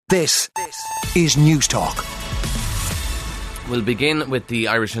This is News Talk. We'll begin with the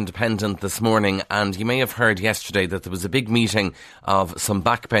Irish Independent this morning, and you may have heard yesterday that there was a big meeting of some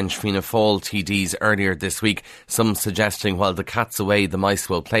backbench Fianna Fáil TDs earlier this week, some suggesting while the cat's away the mice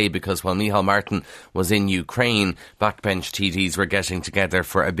will play, because while Micheál Martin was in Ukraine, backbench TDs were getting together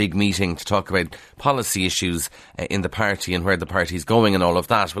for a big meeting to talk about policy issues in the party and where the party's going and all of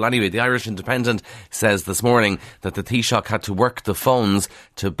that. Well, anyway, the Irish Independent says this morning that the Taoiseach had to work the phones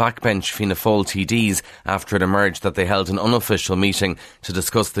to backbench Fianna Fáil TDs after it emerged that they held an unofficial meeting to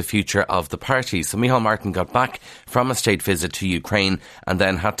discuss the future of the party. So Micheál Martin got back from a state visit to Ukraine and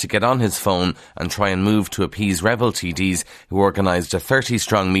then had to get on his phone and try and move to appease rebel TDs who organised a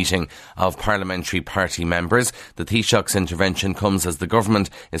 30-strong meeting of parliamentary party members. The Taoiseach's intervention comes as the government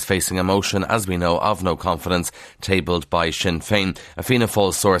is facing a motion, as we know, of no confidence tabled by Sinn Féin. A Fianna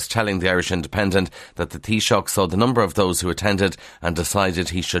Fáil source telling the Irish Independent that the Taoiseach saw the number of those who attended and decided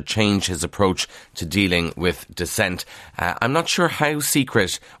he should change his approach to dealing with dissent. I'm not sure how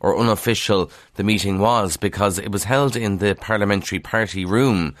secret or unofficial the meeting was, because it was held in the parliamentary party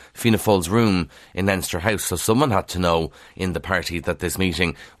room, Fianna Fáil's room in Leinster House, so someone had to know in the party that this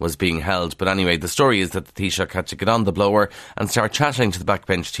meeting was being held. But anyway, the story is that the Taoiseach had to get on the blower and start chatting to the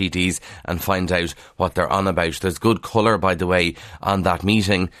backbench TDs and find out what they're on about. There's good colour, by the way, on that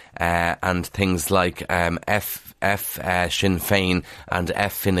meeting, and things like F Sinn Féin and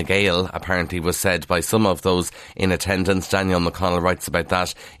F Fine Gael apparently was said by some of those in attendance. Daniel McConnell writes about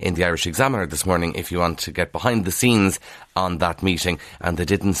that in the Irish Examiner this morning if you want to get behind the scenes on that meeting, and they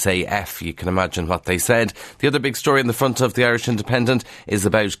didn't say F. You can imagine what they said. The other big story in the front of the Irish Independent is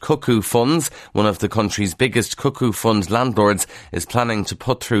about Cuckoo Funds. One of the country's biggest Cuckoo Fund landlords is planning to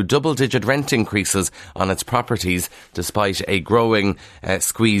put through double-digit rent increases on its properties despite a growing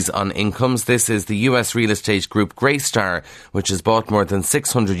squeeze on incomes. This is the US real estate group Greystar, which has bought more than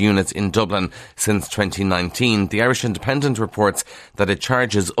 600 units in Dublin since 2019. The Irish Independent reports that it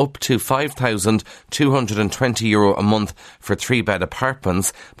charges up to €5,220 a month for 3-bed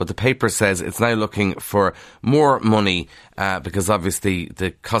apartments, but the paper says it's now looking for more money because obviously the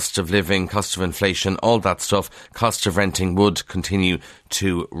cost of living, cost of inflation, all that stuff, cost of renting would continue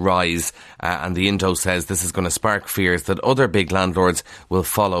to rise. And the Indo says this is going to spark fears that other big landlords will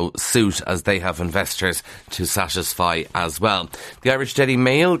follow suit as they have investors to satisfy as well. The Irish Daily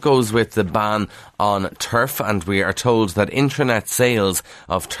Mail goes with the ban on turf, and we are told that intranet sales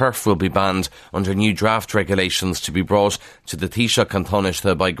of turf will be banned under new draft regulations to be brought to the Taoiseach and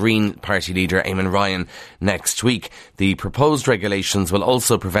Taoiseach by Green Party leader Eamon Ryan next week. The proposed regulations will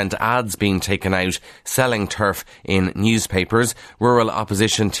also prevent ads being taken out selling turf in newspapers. Rural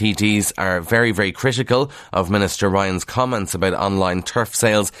opposition TDs are very, very critical of Minister Ryan's comments about online turf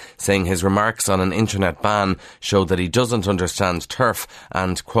sales, saying his remarks on an internet ban show that he doesn't understand turf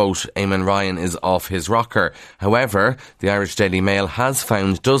and, quote, Eamon Ryan is off his rocker. However, the Irish Daily Mail has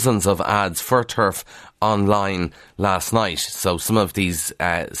found dozens of ads for turf online last night. So some of these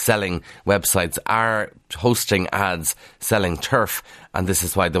selling websites are hosting ads selling turf, and this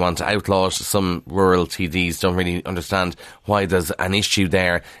is why they want to outlaw it. Some rural TDs don't really understand why there's an issue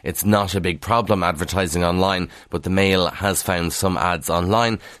there. It's not a big problem advertising online, but the Mail has found some ads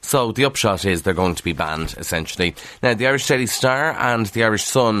online. So the upshot is they're going to be banned, essentially. Now, the Irish Daily Star and the Irish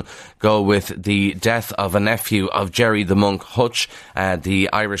Sun go with the death of a nephew of Jerry the Monk Hutch. The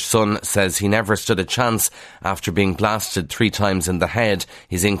Irish Sun says he never stood a chance after being blasted 3 times in the head.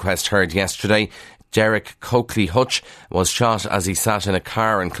 His inquest heard yesterday. Derek Coakley Hutch was shot as he sat in a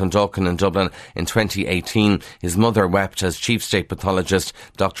car in Clondalkin in Dublin in 2018. His mother wept as Chief State Pathologist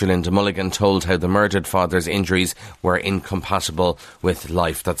Dr. Linda Mulligan told how the murdered father's injuries were incompatible with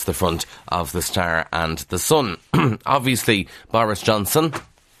life. That's the front of the Star and the Sun. Obviously, Boris Johnson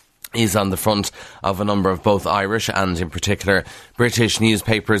is on the front of a number of both Irish and, in particular, British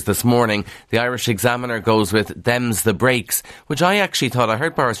newspapers this morning. The Irish Examiner goes with "them's the breaks," which I actually thought, I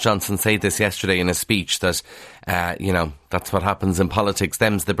heard Boris Johnson say this yesterday in a speech, that, that's what happens in politics,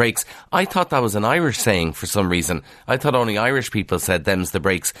 them's the breaks. I thought that was an Irish saying for some reason. I thought only Irish people said them's the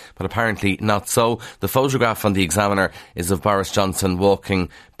breaks, but apparently not so. The photograph on the Examiner is of Boris Johnson walking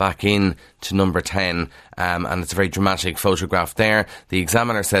back in to number 10, and it's a very dramatic photograph there. The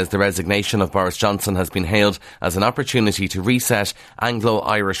Examiner says the resignation of Boris Johnson has been hailed as an opportunity to reset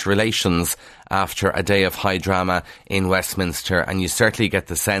Anglo-Irish relations after a day of high drama in Westminster, and you certainly get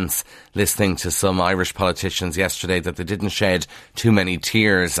the sense, listening to some Irish politicians yesterday, that they didn't shed too many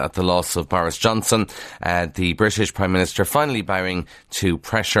tears at the loss of Boris Johnson. The British Prime Minister finally bowing to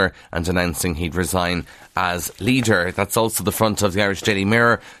pressure and announcing he'd resign as leader. That's also the front of the Irish Daily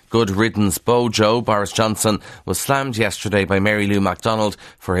Mirror good riddance bojo. Boris Johnson was slammed yesterday by Mary Lou McDonald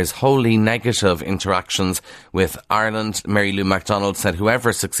for his wholly negative interactions with Ireland. Mary Lou McDonald said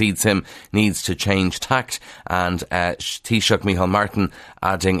whoever succeeds him needs to change tact, and Taoiseach Micheál Martin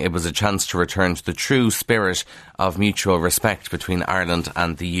adding it was a chance to return to the true spirit of mutual respect between Ireland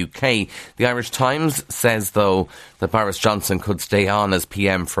and the UK. The Irish Times says, though, that Boris Johnson could stay on as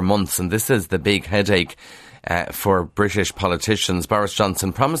PM for months, and this is the big headache for British politicians. Boris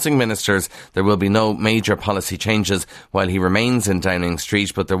Johnson promising ministers there will be no major policy changes while he remains in Downing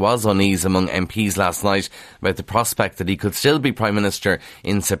Street, but there was unease among MPs last night about the prospect that he could still be Prime Minister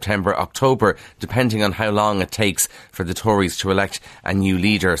in September, October, depending on how long it takes for the Tories to elect a new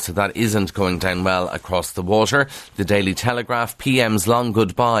leader. So that isn't going down well across the water. The Daily Telegraph: PM's long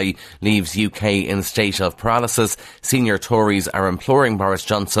goodbye leaves UK in a state of paralysis. Senior Tories are imploring Boris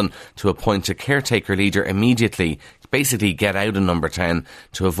Johnson to appoint a caretaker leader immediately, basically get out of number 10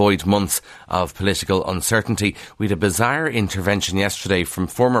 to avoid months of political uncertainty. We had a bizarre intervention yesterday from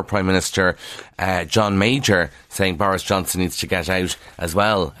former Prime Minister John Major saying Boris Johnson needs to get out as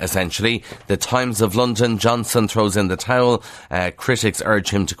well, essentially. The Times of London: Johnson throws in the towel. Critics urge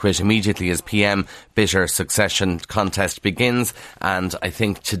him to quit immediately as PM. Bitter succession contest begins. And I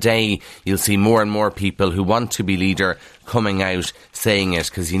think today you'll see more and more people who want to be leader coming out saying it,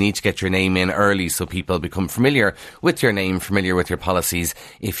 because you need to get your name in early so people become familiar with your name, familiar with your policies,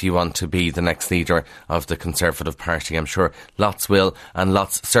 if you want to be the next leader of the Conservative Party. I'm sure lots will and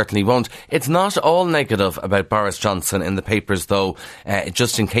lots certainly won't. It's not all negative about Boris Johnson in the papers, though,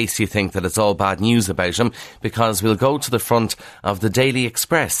 just in case you think that it's all bad news about him, because we'll go to the front of the Daily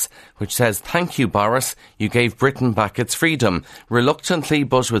Express, which says, "Thank you, Boris. You gave Britain back its freedom. Reluctantly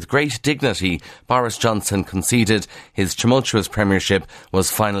but with great dignity, Boris Johnson conceded his tumultuous premiership was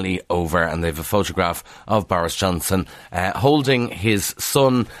finally over." And they've a photograph of Boris Johnson holding his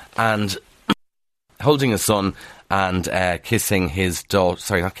son and kissing his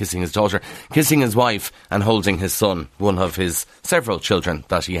daughter, kissing his wife and holding his son, one of his several children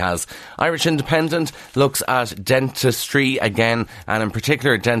that he has. Irish Independent looks at dentistry again, and in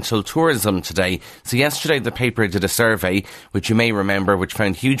particular dental tourism today. So yesterday the paper did a survey, which you may remember, which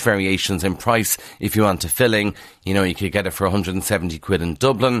found huge variations in price. If you want a filling, you could get it for 170 quid in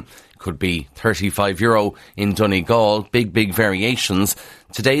Dublin, could be €35 in Donegal. Big variations.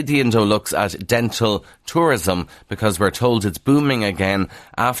 Today the Indo looks at dental tourism because we're told it's booming again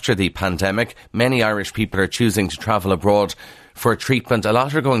after the pandemic. Many Irish people are choosing to travel abroad for treatment. A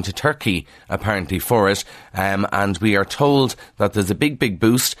lot are going to Turkey, apparently, for it. And we are told that there's a big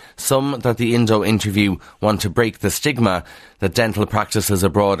boost. Some that the Indo interview want to break the stigma that dental practices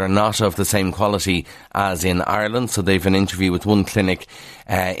abroad are not of the same quality as in Ireland. So they've an interview with one clinic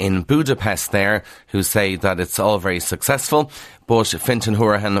in Budapest there who say that it's all very successful. But Fintan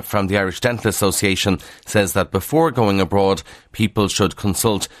Hourahan from the Irish Dental Association says that before going abroad, people should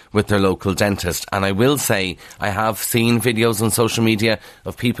consult with their local dentist. And I will say, I have seen videos on social media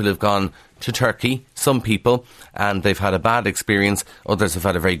of people who've gone to Turkey, some people, and they've had a bad experience. Others have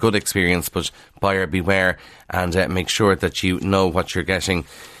had a very good experience, but buyer beware, and make sure that you know what you're getting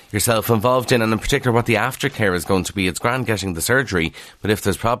yourself involved in, and in particular what the aftercare is going to be. It's grand getting the surgery, but if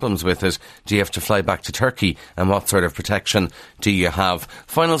there's problems with it, do you have to fly back to Turkey, and what sort of protection do you have?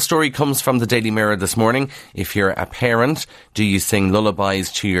 Final story comes from the Daily Mirror this morning. If you're a parent, do you sing lullabies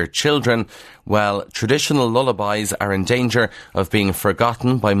to your children? Well, traditional lullabies are in danger of being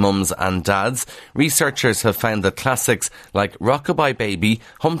forgotten by mums and dads. Researchers have found that classics like Rockabye Baby,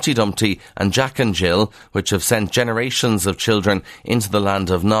 Humpty Dumpty and Jack and Jill, which have sent generations of children into the land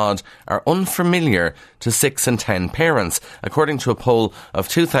of Nod, are unfamiliar to 6 in 10 parents. According to a poll of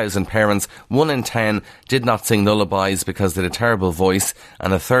 2,000 parents, 1 in 10 did not sing lullabies because they had a terrible voice,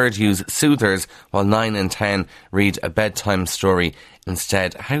 and a third use soothers, while 9 in 10 read a bedtime story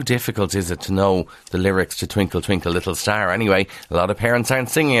instead. How difficult is it to know the lyrics to Twinkle Twinkle Little Star? Anyway, a lot of parents aren't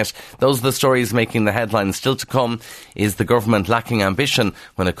singing it. Those are the stories making the headlines. Still to come, is the government lacking ambition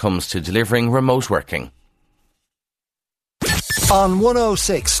when it comes to delivering remote working? On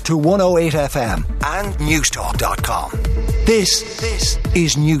 106 to 108 FM and newstalk.com. This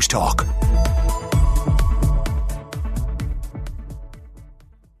is Newstalk.